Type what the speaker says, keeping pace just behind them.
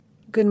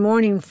Good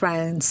morning,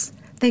 friends.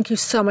 Thank you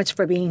so much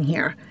for being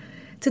here.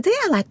 Today,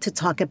 I'd like to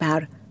talk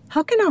about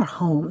how can our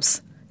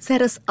homes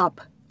set us up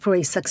for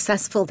a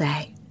successful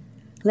day.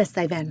 Let's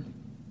dive in.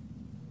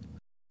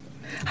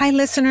 Hi,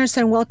 listeners,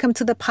 and welcome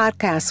to the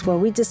podcast where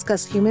we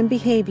discuss human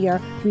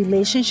behavior,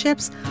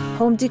 relationships,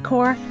 home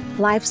decor,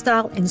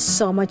 lifestyle, and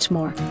so much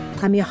more.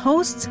 I'm your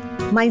host,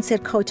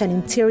 mindset coach and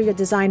interior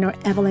designer,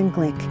 Evelyn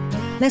Glick.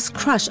 Let's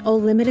crush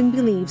all limiting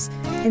beliefs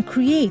and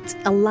create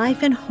a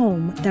life and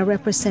home that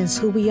represents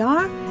who we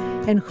are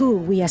and who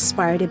we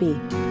aspire to be.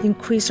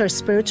 Increase our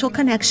spiritual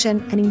connection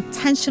and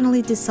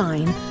intentionally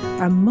design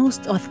our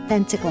most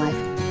authentic life.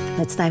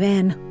 Let's dive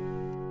in.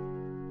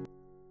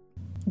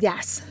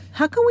 Yes,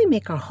 how can we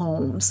make our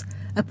homes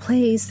a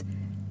place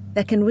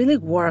that can really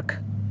work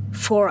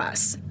for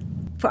us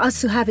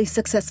to have a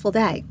successful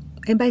day?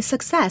 And by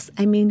success,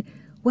 I mean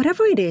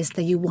whatever it is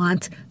that you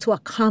want to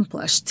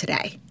accomplish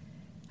today.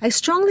 I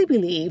strongly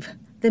believe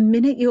the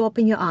minute you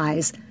open your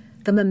eyes,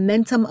 the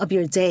momentum of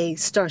your day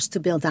starts to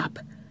build up.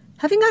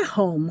 Having a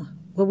home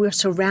where we're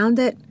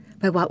surrounded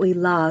by what we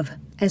love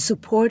and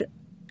support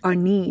our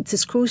needs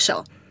is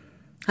crucial.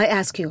 I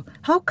ask you,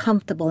 how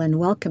comfortable and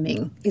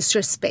welcoming is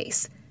your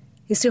space?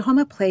 Is your home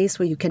a place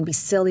where you can be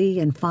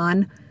silly and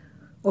fun,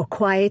 or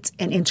quiet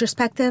and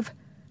introspective?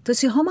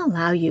 Does your home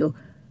allow you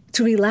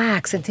to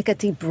relax and take a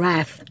deep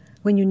breath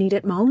when you need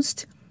it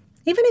most?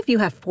 Even if you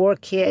have 4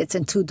 kids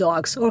and 2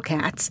 dogs or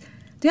cats,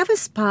 do you have a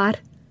spot,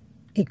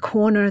 a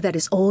corner that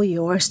is all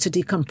yours to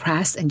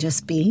decompress and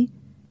just be?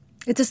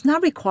 It does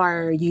not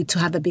require you to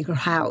have a bigger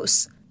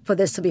house for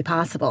this to be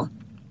possible.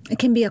 It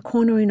can be a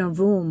corner in a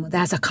room that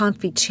has a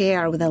comfy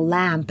chair with a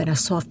lamp and a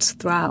soft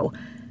throw.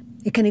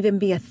 It can even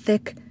be a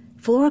thick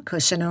floor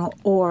cushion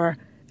or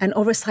an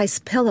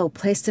oversized pillow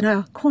placed in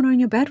a corner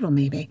in your bedroom,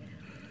 maybe.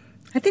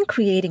 I think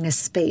creating a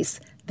space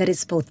that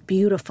is both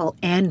beautiful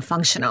and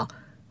functional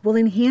will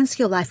enhance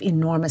your life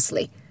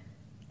enormously.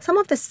 Some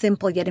of the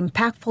simple yet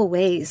impactful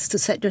ways to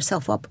set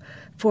yourself up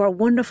for a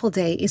wonderful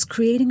day is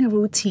creating a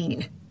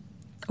routine,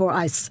 or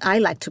as I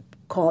like to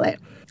call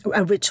it,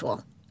 a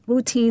ritual.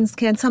 Routines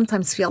can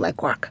sometimes feel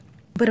like work,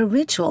 but a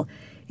ritual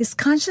is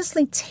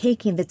consciously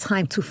taking the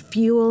time to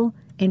fuel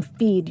and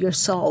feed your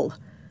soul.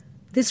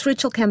 This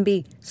ritual can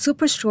be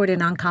super short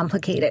and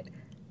uncomplicated,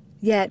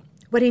 yet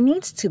what it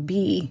needs to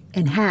be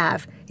and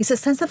have is a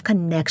sense of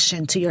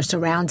connection to your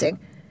surrounding.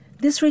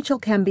 This ritual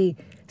can be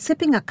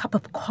sipping a cup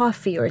of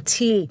coffee or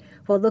tea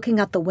while looking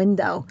out the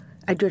window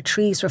at your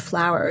trees or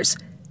flowers.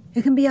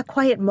 It can be a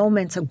quiet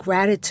moment of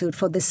gratitude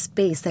for the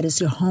space that is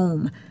your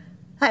home.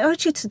 I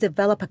urge you to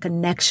develop a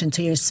connection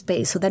to your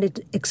space so that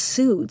it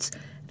exudes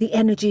the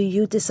energy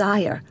you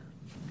desire.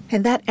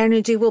 And that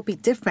energy will be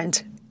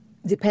different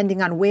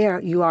depending on where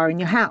you are in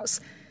your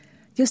house.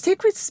 Your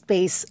sacred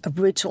space of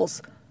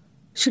rituals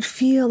should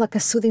feel like a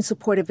soothing,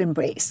 supportive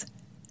embrace.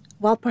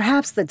 While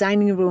perhaps the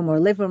dining room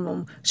or living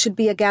room should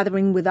be a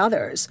gathering with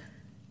others,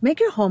 make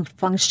your home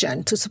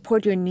function to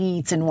support your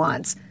needs and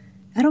wants.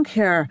 I don't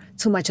care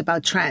too much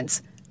about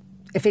trends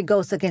if it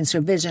goes against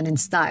your vision and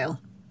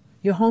style.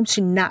 Your home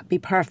should not be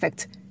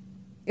perfect.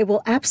 It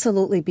will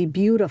absolutely be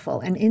beautiful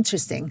and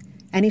interesting,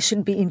 and it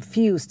should be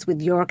infused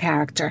with your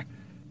character.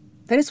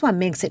 That is what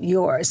makes it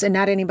yours and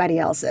not anybody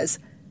else's.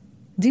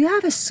 Do you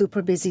have a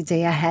super busy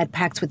day ahead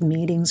packed with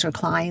meetings or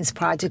clients,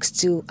 projects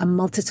due, a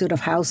multitude of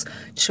house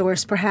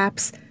chores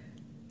perhaps?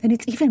 Then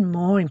it's even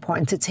more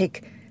important to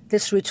take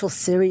this ritual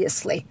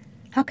seriously.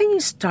 How can you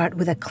start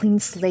with a clean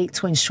slate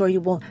to ensure you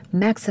will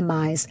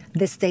maximize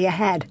this day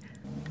ahead?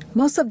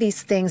 Most of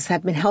these things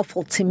have been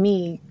helpful to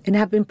me and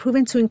have been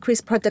proven to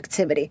increase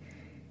productivity.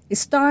 It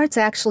starts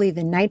actually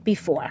the night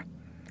before.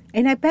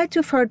 And I bet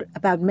you've heard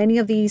about many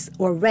of these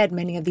or read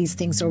many of these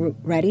things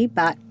already,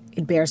 but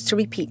it bears to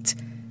repeat.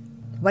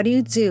 What do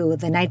you do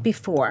the night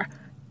before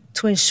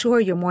to ensure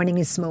your morning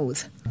is smooth?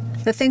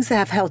 The things that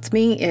have helped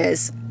me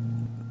is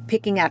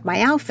picking out my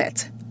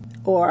outfit,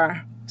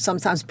 or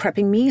sometimes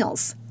prepping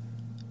meals,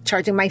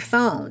 charging my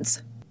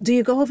phones. Do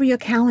you go over your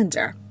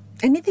calendar?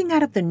 Anything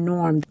out of the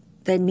norm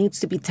that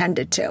needs to be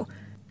tended to?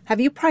 Have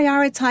you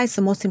prioritized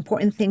the most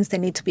important things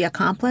that need to be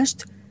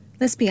accomplished?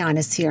 Let's be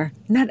honest here.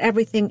 Not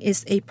everything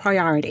is a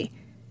priority.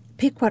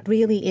 Pick what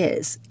really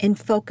is and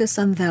focus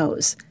on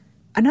those.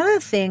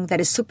 Another thing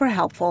that is super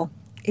helpful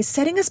is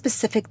setting a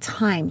specific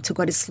time to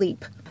go to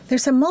sleep.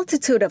 There's a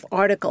multitude of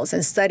articles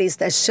and studies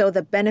that show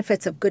the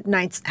benefits of good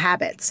night's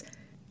habits.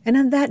 And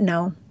on that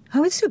note,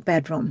 how is your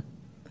bedroom?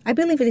 I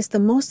believe it is the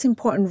most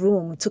important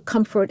room to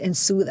comfort and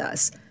soothe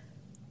us.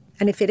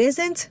 And if it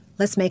isn't,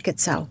 let's make it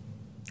so.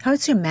 How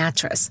is your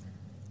mattress?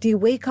 Do you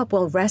wake up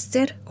well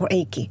rested or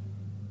achy?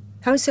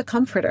 How is your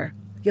comforter,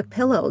 your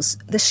pillows,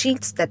 the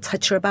sheets that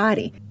touch your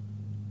body?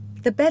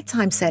 The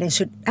bedtime setting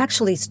should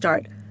actually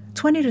start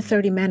 20 to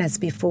 30 minutes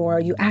before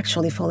you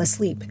actually fall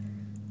asleep.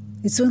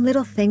 It's doing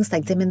little things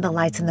like dimming the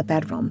lights in the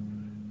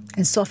bedroom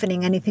and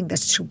softening anything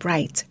that's too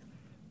bright.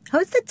 How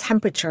is the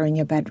temperature in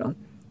your bedroom?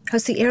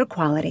 How's the air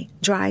quality?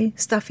 Dry?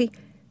 Stuffy?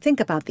 Think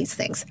about these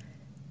things.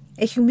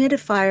 A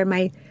humidifier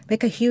might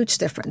make a huge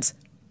difference.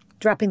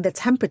 Dropping the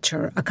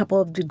temperature a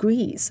couple of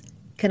degrees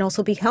can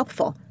also be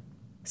helpful.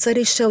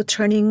 Studies show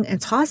turning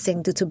and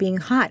tossing due to being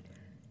hot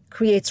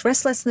creates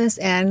restlessness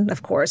and,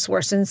 of course,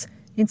 worsens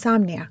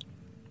insomnia.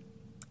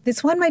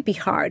 This one might be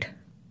hard,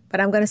 but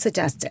I'm going to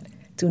suggest it.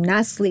 Do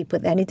not sleep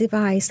with any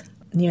device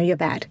near your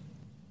bed.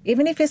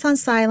 Even if it's on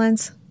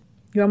silent,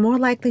 you're more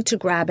likely to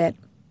grab it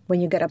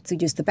when you get up to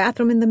use the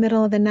bathroom in the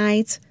middle of the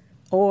night,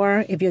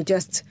 or if you're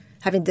just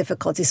having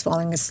difficulties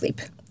falling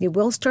asleep. You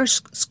will start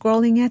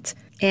scrolling it,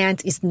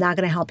 and it's not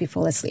going to help you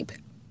fall asleep.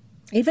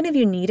 Even if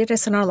you need it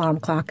as an alarm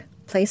clock,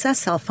 place a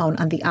cell phone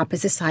on the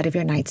opposite side of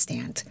your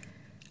nightstand.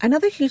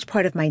 Another huge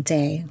part of my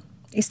day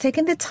is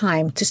taking the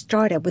time to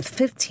start it with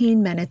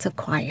 15 minutes of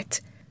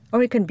quiet,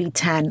 or it can be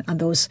 10 on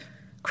those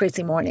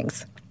crazy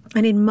mornings.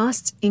 And it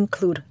must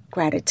include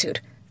gratitude.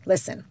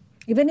 Listen,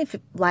 even if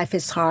life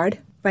is hard,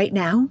 right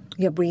now,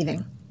 you're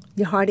breathing.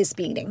 Your heart is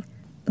beating.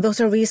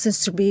 Those are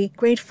reasons to be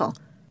grateful.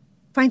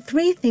 Find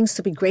 3 things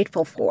to be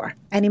grateful for,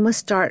 and it must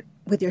start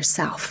with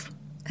yourself.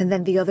 And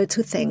then the other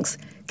 2 things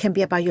can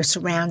be about your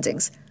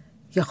surroundings,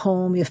 your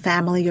home, your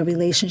family, your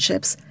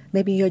relationships,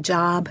 maybe your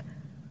job.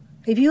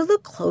 If you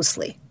look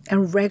closely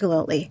and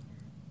regularly,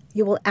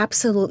 you will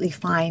absolutely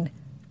find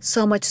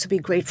so much to be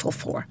grateful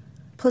for.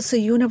 Plus, the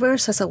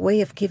universe has a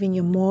way of giving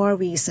you more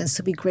reasons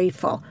to be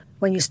grateful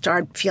when you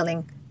start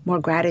feeling more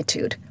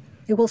gratitude.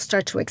 It will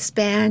start to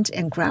expand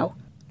and grow.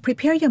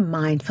 Prepare your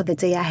mind for the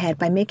day ahead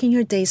by making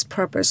your day's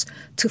purpose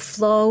to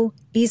flow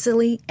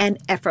easily and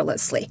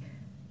effortlessly.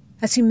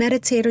 As you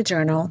meditate or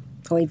journal,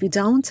 or if you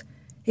don't,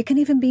 it can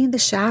even be in the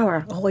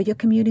shower or while you're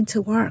commuting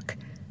to work.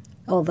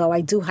 Although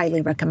I do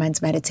highly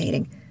recommend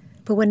meditating.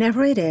 But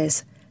whenever it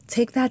is,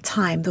 take that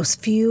time, those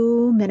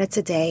few minutes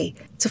a day,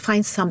 to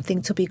find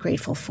something to be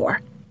grateful for.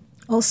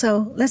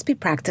 Also, let's be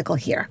practical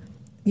here.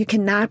 You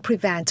cannot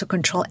prevent or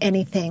control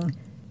anything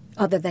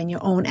other than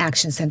your own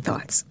actions and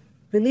thoughts.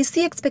 Release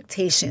the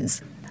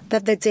expectations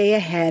that the day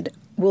ahead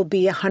will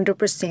be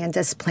 100%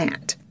 as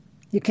planned.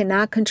 You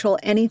cannot control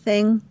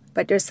anything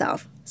but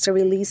yourself, so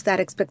release that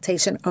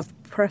expectation of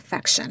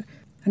perfection.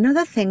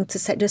 Another thing to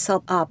set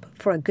yourself up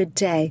for a good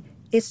day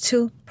is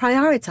to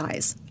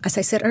prioritize, as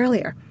I said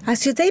earlier.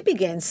 As your day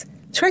begins,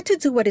 try to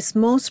do what is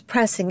most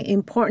pressing,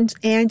 important,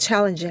 and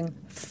challenging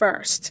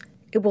first.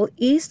 It will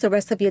ease the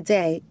rest of your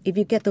day if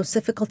you get those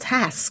difficult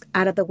tasks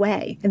out of the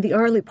way in the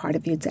early part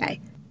of your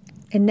day.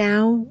 And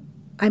now,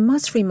 I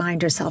must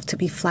remind yourself to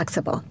be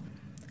flexible.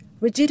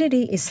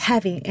 Rigidity is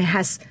heavy and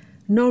has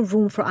no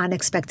room for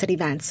unexpected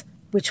events,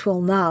 which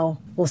we'll know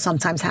will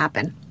sometimes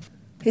happen.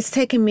 It's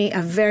taken me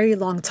a very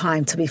long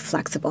time to be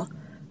flexible.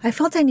 I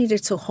felt I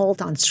needed to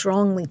hold on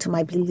strongly to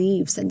my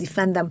beliefs and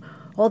defend them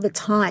all the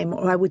time,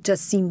 or I would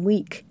just seem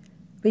weak.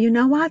 But you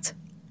know what?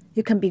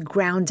 You can be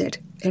grounded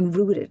and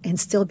rooted and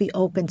still be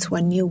open to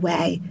a new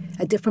way,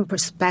 a different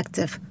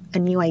perspective, a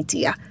new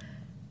idea.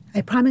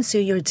 I promise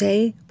you your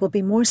day will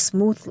be more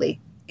smoothly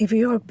if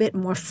you're a bit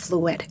more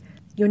fluid.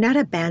 You're not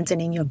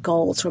abandoning your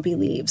goals or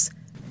beliefs.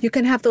 You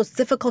can have those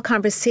difficult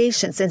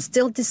conversations and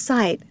still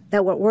decide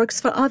that what works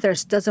for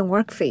others doesn't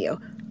work for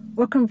you.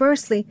 Or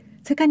conversely,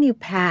 take a new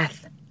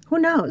path. Who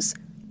knows?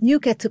 You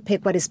get to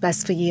pick what is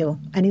best for you,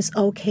 and it's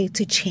okay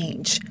to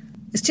change.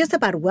 It's just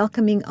about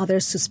welcoming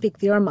others to speak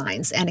their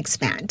minds and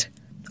expand.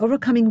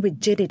 Overcoming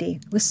rigidity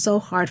was so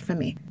hard for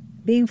me.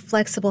 Being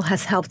flexible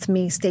has helped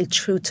me stay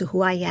true to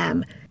who I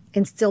am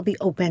and still be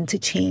open to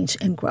change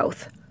and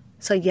growth.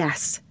 So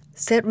yes,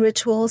 set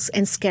rituals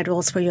and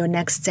schedules for your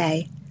next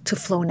day to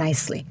flow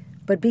nicely,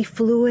 but be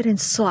fluid and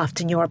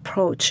soft in your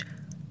approach,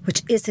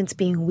 which isn't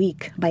being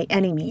weak by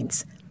any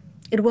means.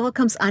 It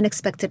welcomes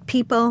unexpected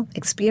people,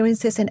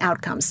 experiences, and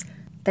outcomes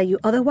that you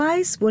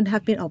otherwise wouldn't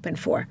have been open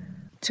for.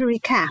 To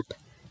recap,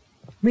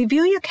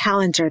 review your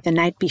calendar the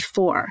night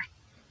before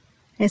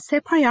and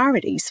set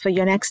priorities for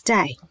your next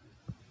day.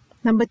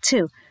 Number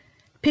 2,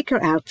 pick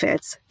your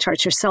outfits,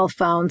 charge your cell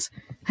phones,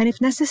 and if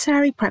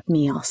necessary, prep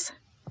meals.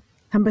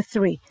 Number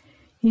 3,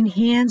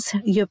 enhance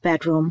your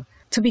bedroom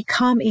to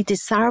become a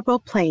desirable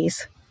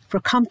place for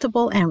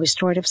comfortable and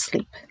restorative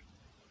sleep.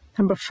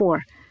 Number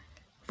 4,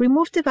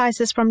 remove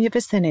devices from your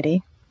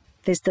vicinity.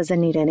 This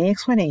doesn't need any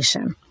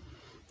explanation.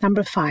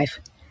 Number 5,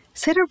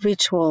 set a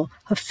ritual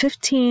of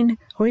 15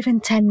 or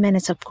even 10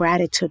 minutes of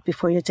gratitude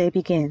before your day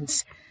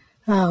begins.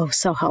 Oh,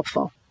 so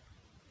helpful.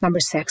 Number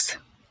 6,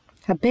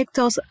 a big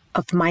dose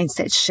of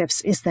mindset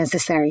shifts is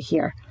necessary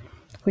here,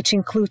 which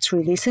includes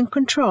releasing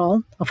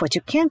control of what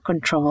you can't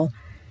control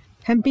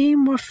and being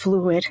more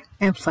fluid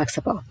and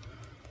flexible.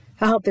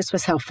 I hope this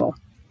was helpful.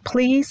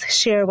 Please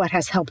share what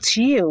has helped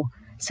you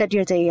set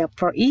your day up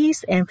for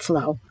ease and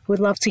flow. We'd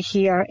love to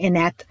hear and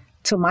add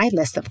to my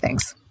list of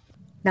things.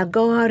 Now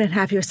go out and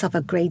have yourself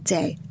a great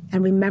day.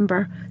 And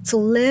remember to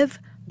live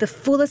the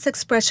fullest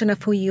expression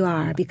of who you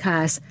are,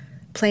 because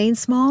playing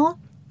small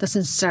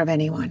doesn't serve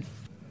anyone.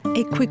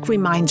 A quick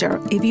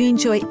reminder, if you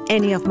enjoy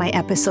any of my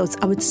episodes,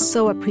 I would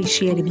so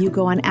appreciate if you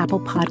go on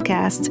Apple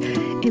Podcasts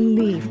and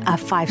leave a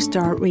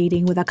 5-star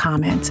rating with a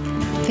comment.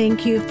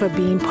 Thank you for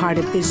being part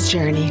of this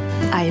journey.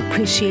 I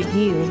appreciate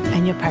you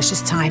and your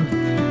precious time.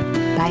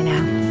 Bye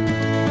now.